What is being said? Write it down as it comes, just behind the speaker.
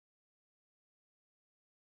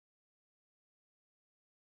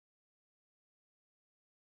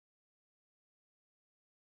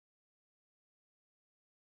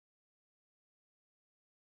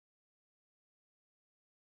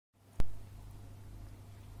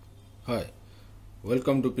Hi,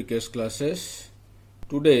 welcome to PK's classes.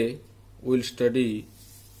 Today we will study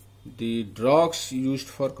the drugs used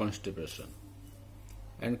for constipation.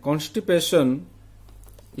 And constipation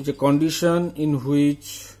is a condition in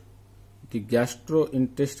which the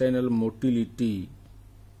gastrointestinal motility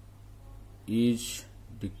is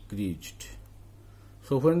decreased.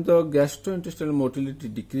 So when the gastrointestinal motility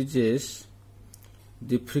decreases,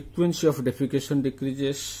 the frequency of defecation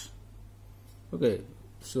decreases. Okay,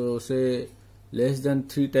 so say less than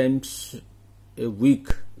 3 times a week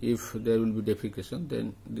if there will be defecation,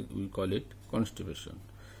 then we call it constipation.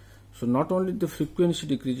 So not only the frequency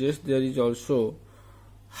decreases, there is also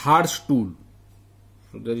hard stool.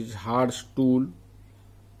 So there is hard stool.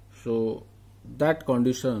 So that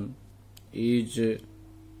condition is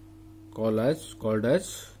called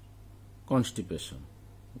as constipation.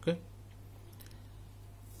 Okay.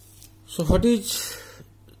 So what is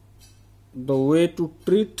the way to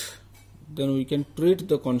treat? Then we can treat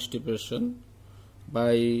the constipation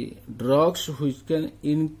by drugs which can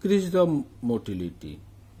increase the motility.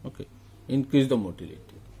 Okay, increase the motility.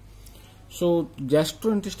 So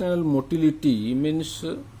gastrointestinal motility means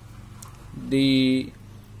the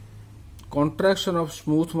contraction of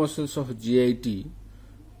smooth muscles of GIT,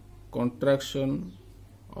 contraction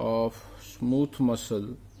of smooth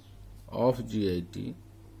muscle of GIT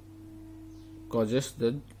causes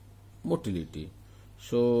the motility.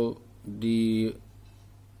 So the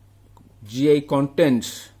GI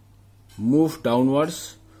contents move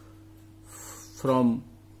downwards from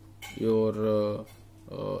your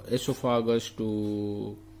esophagus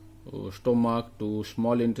to stomach to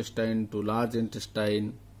small intestine to large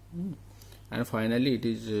intestine, and finally it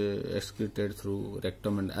is excreted through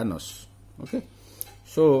rectum and anus. Okay,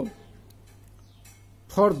 so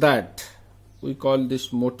for that we call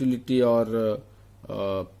this motility or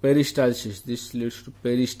peristalsis. This leads to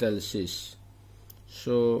peristalsis.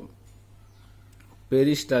 So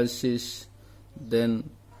peristalsis then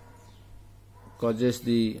causes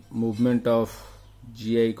the movement of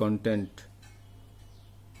GI content,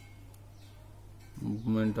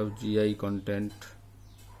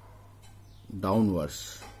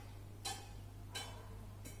 downwards,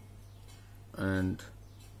 and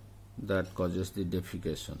that causes the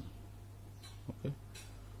defecation. Okay,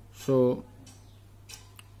 so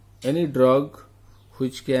any drug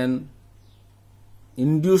which can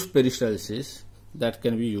induce peristalsis, that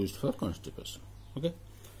can be used for constipation. Okay,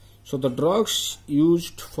 so the drugs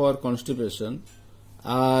used for constipation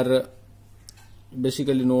are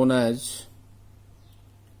basically known as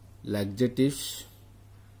laxatives,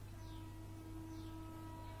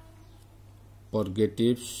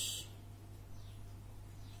 purgatives,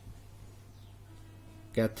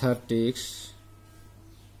 cathartics,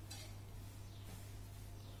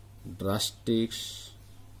 drastics.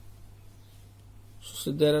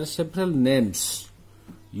 So there are several names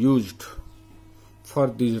used for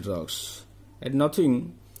these drugs, and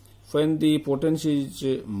nothing, when the potency is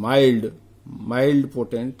mild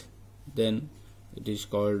potent, then it is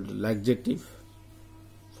called laxative.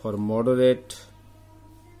 For moderate,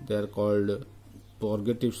 they are called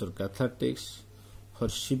purgatives or cathartics. For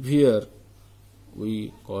severe,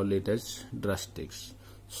 we call it as drastics.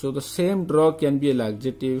 So the same drug can be a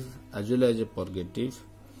laxative as well as a purgative.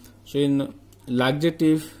 So in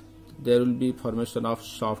laxative, there will be formation of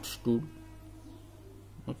soft stool.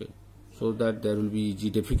 Okay, so that there will be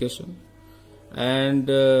easy defecation, and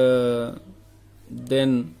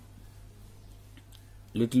then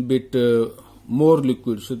little bit more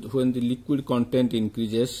liquid. So when the liquid content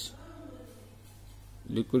increases,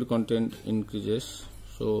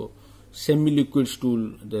 so semi-liquid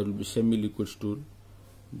stool, there will be semi-liquid stool,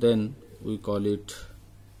 then we call it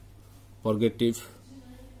purgative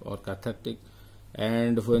or cathartic.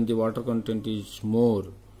 And when the water content is more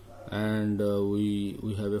and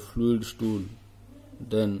we have a fluid stool,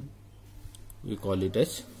 then we call it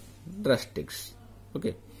as drastics.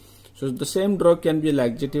 Okay, so the same drug can be a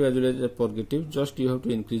laxative as well as a purgative, just you have to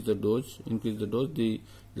increase the dose, the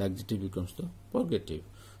laxative becomes the purgative.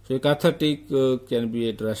 So a cathartic can be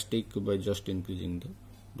a drastic by just increasing the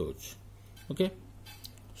dose. Okay,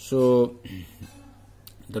 so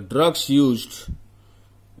the drugs used,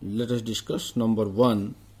 let us discuss. Number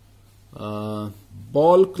 1,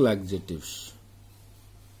 bulk laxatives.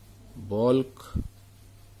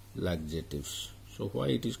 So why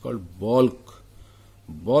it is called bulk?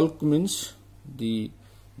 Bulk means the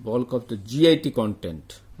bulk of the GIT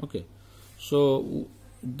content. Okay, so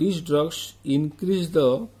these drugs increase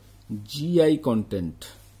the GI content.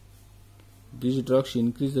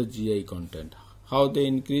 How they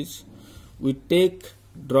increase? We take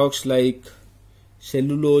drugs like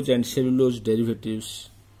cellulose and cellulose derivatives,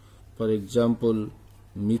 for example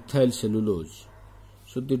methyl cellulose.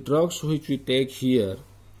 So the drugs which we take here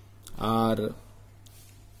are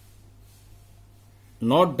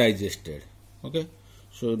not digested. Okay,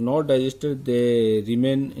 so not digested, they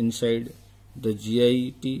remain inside the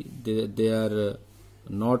GIT, they are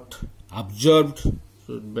not absorbed,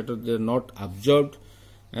 so better they are not absorbed,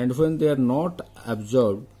 and when they are not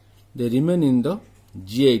absorbed they remain in the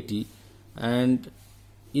GIT, and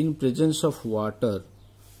in presence of water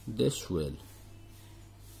they swell.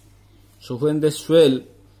 So when they swell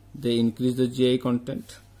they increase the GI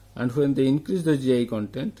content, and when they increase the GI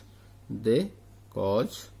content they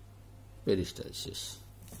cause peristalsis.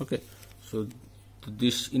 Okay, so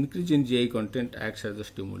this increase in GI content acts as a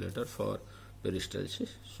stimulator for peristalsis,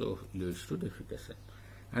 so leads to defecation,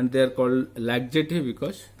 and they are called laxative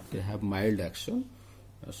because they have mild action.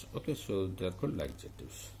 Okay, so they are called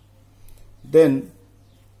laxatives. Then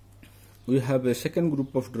we have a second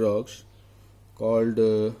group of drugs called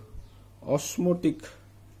osmotic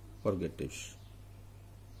purgatives.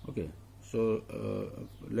 Okay, so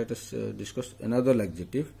let us discuss another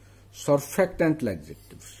laxative, surfactant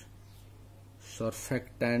laxatives.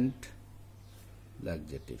 Surfactant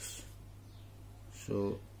laxatives.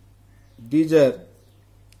 So these are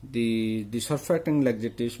the surfactant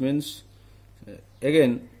laxatives, means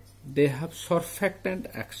again they have surfactant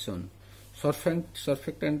action.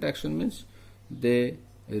 Surfactant action means they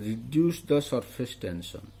reduce the surface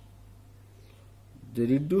tension. They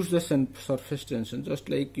reduce the surface tension, just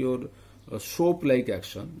like your soap-like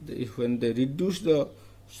action. When they reduce the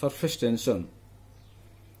surface tension,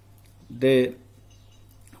 they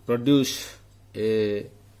produce a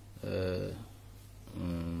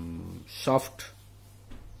soft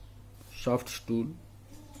stool,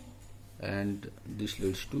 and this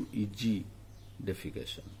leads to easy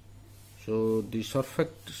defecation. So the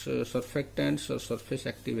surfactants or surface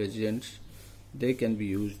active agents, they can be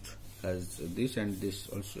used as this, and this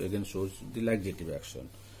also again shows the laxative action.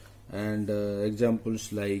 And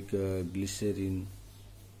examples like glycerin,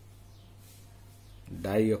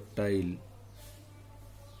 dioctyl,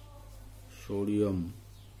 sodium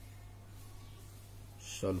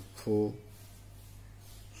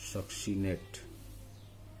sulfosuccinate.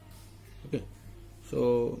 Okay,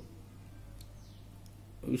 so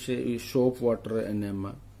we say soap water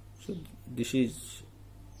enema. So this is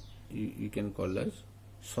you can call as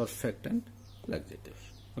surfactant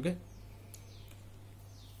laxatives. Okay,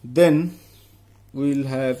 then we will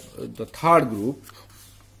have the third group.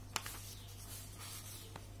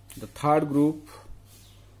 The third group,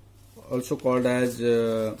 also called as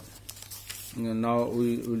now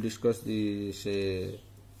we will discuss the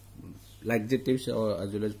laxatives or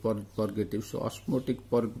as well as purgatives. So osmotic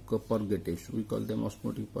purgatives, we call them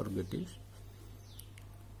osmotic purgatives,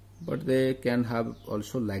 but they can have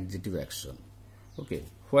also laxative action. Okay,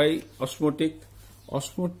 why osmotic?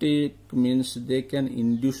 Osmotic means they can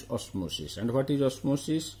induce osmosis. And what is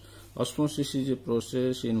osmosis? Osmosis is a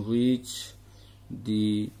process in which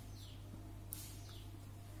the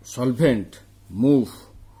solvent move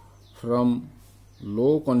from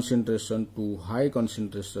low concentration to high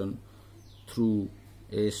concentration through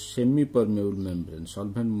a semi-permeable membrane.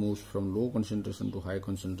 Solvent moves from low concentration to high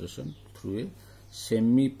concentration through a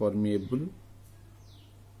semi-permeable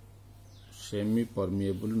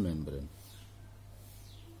membrane.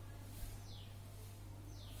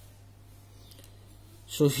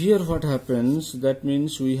 So here what happens, that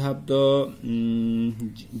means we have the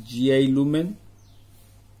GI lumen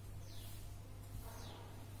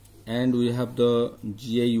and we have the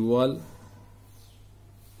GI wall.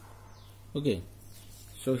 Okay,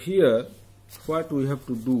 so here what we have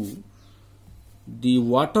to do, the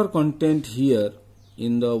water content here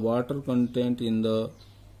in the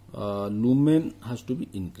lumen has to be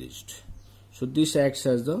increased. So this acts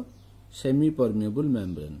as the semi-permeable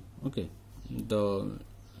membrane. Okay, the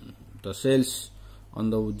cells on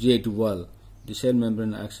the GI wall, the cell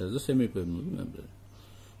membrane acts as the semi-permeable membrane.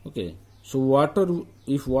 Okay, so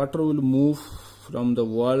if water will move from the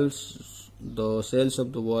walls, the cells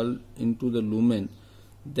of the wall into the lumen,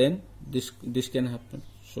 then this can happen.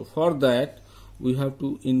 So for that we have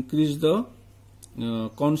to increase the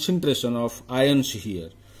concentration of ions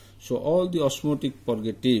here. So all the osmotic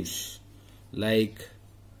purgatives like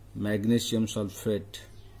magnesium sulfate,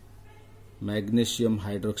 magnesium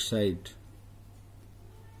hydroxide,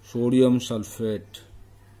 sodium sulfate,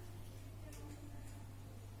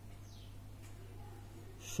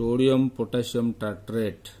 sodium potassium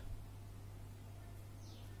tartrate,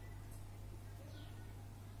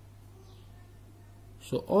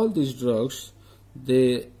 so all these drugs,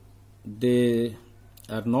 they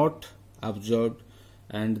are not absorbed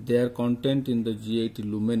and their content in the GIT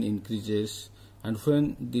lumen increases, and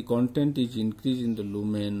when the content is increased in the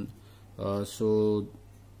lumen, so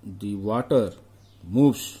the water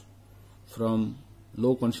moves from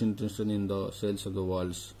low concentration in the cells of the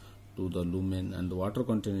walls to the lumen, and the water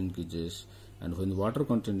content increases, and when the water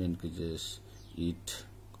content increases, it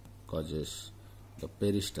causes the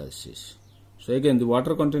peristalsis. So again, the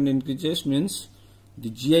water content increases means the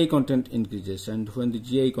GI content increases, and when the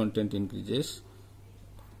GI content increases,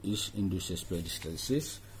 it induces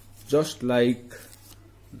peristalsis, just like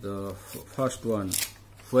the first one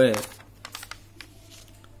where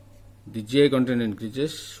the GI content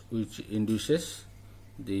increases, which induces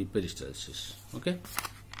the peristalsis. Okay.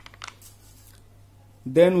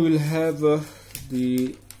 Then we'll have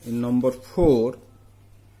the number 4.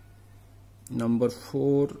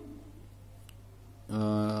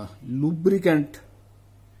 Lubricant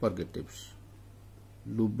purgatives.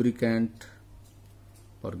 Lubricant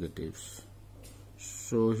purgatives.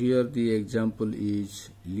 So here the example is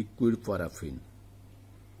liquid paraffin.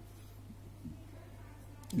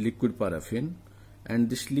 Liquid paraffin, and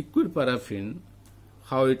this liquid paraffin,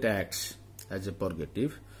 how it acts as a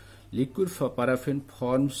purgative. Liquid paraffin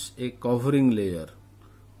forms a covering layer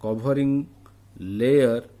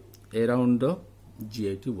around the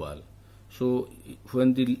GIT wall. So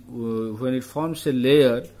when it forms a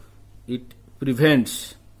layer, it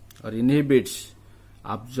prevents or inhibits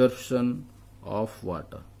absorption of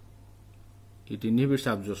water. It inhibits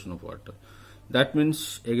absorption of water. That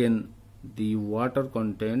means again the water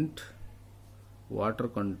content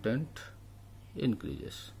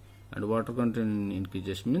increases, and water content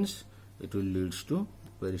increases means it will lead to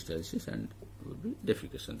peristalsis and will be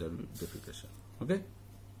defecation. There will be defecation. Okay.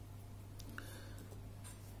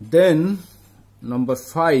 Then number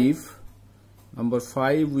 5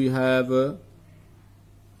 we have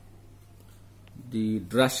the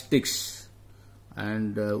drastics,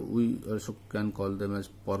 and we also can call them as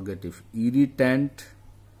purgative. Irritant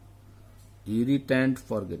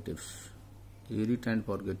purgatives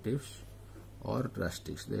or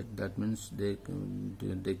drastics. That means they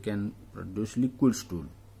can produce liquid stool.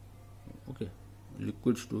 Okay,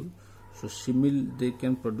 liquid stool. So they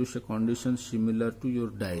can produce a condition similar to your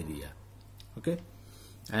diarrhea. Okay,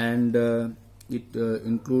 and it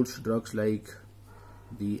includes drugs like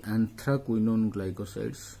the anthraquinone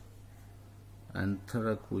glycosides.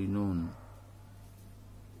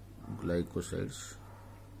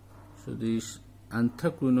 So these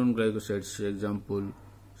anthraquinone glycosides, for example,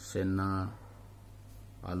 senna,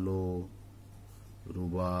 aloe,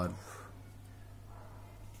 rhubarb,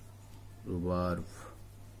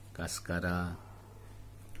 cascara,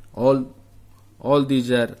 all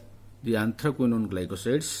these are the anthraquinone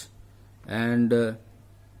glycosides. And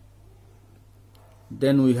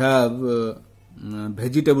then we have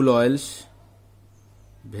vegetable oils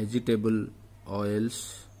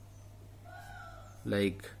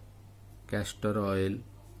like castor oil.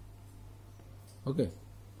 Okay.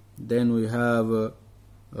 Then we have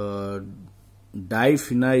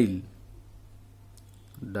diphenyl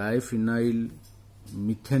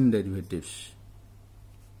methane derivatives,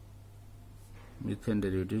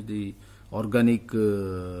 the organic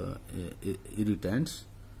irritants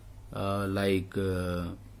like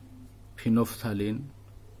phenolphthalein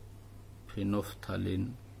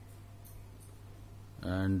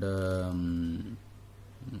and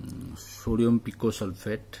sodium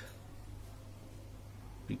picosulfate,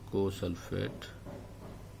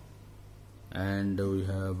 and we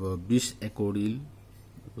have bis-acodil,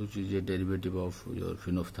 which is a derivative of your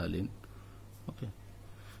phenolphthalein. Okay,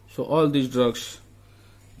 so all these drugs,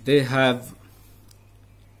 they have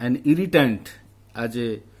an irritant as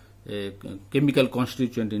a chemical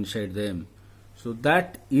constituent inside them. So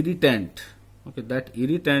that irritant,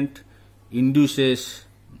 induces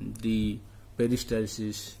the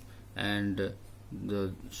peristalsis, and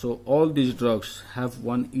so all these drugs have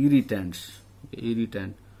one irritant.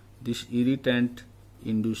 This irritant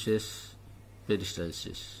induces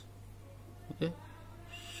peristalsis. Okay,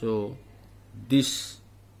 so this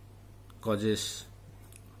causes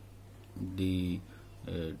the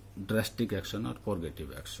drastic action or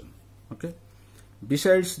purgative action. Okay,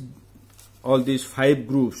 besides all these 5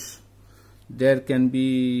 groups, there can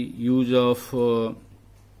be use of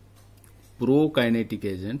prokinetic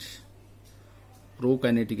agents.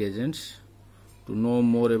 To know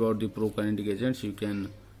more about the prokinetic agents, you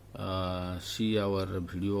can see our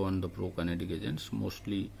video on the prokinetic agents,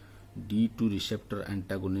 mostly D2 receptor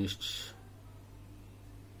antagonists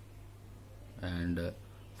and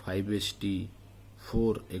 5-HT4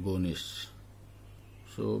 agonists.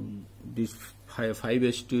 So these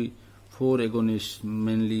 5-HT4 agonists,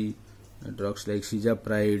 mainly drugs like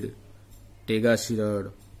cisapride,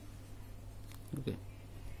 tegaserad, okay,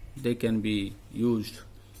 they can be used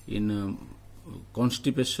in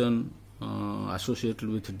constipation associated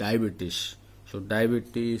with diabetes. So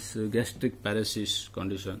diabetes, gastric paralysis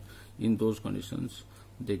condition, in those conditions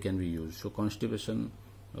they can be used. So constipation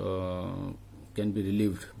can be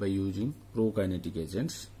relieved by using prokinetic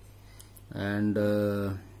agents. And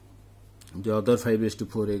the other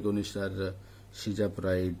 5-HT4 agonists are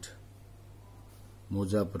cisapride,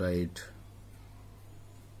 mozapride,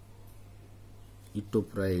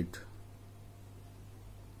 etopride.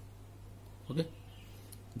 Okay.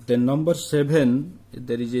 Then number 7,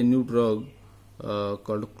 there is a new drug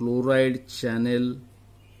called chloride channel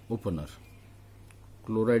opener.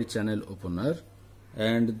 Chloride channel opener,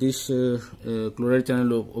 and this chloride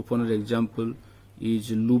channel opener example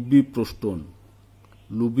is Lubiprostone.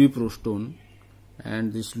 Lubiprostone,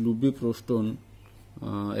 and this Lubiprostone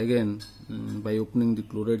again by opening the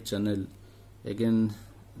chloride channel, again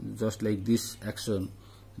just like this action,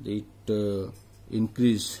 it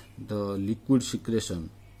increase the liquid secretion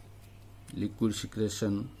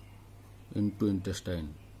into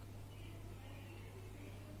intestine.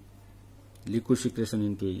 Liquid secretion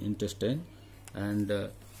into intestine, and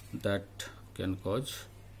that can cause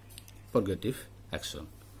purgative action.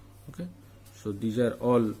 Okay, so these are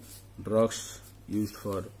all drugs used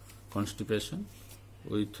for constipation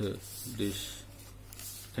with this.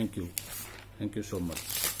 Thank you so much.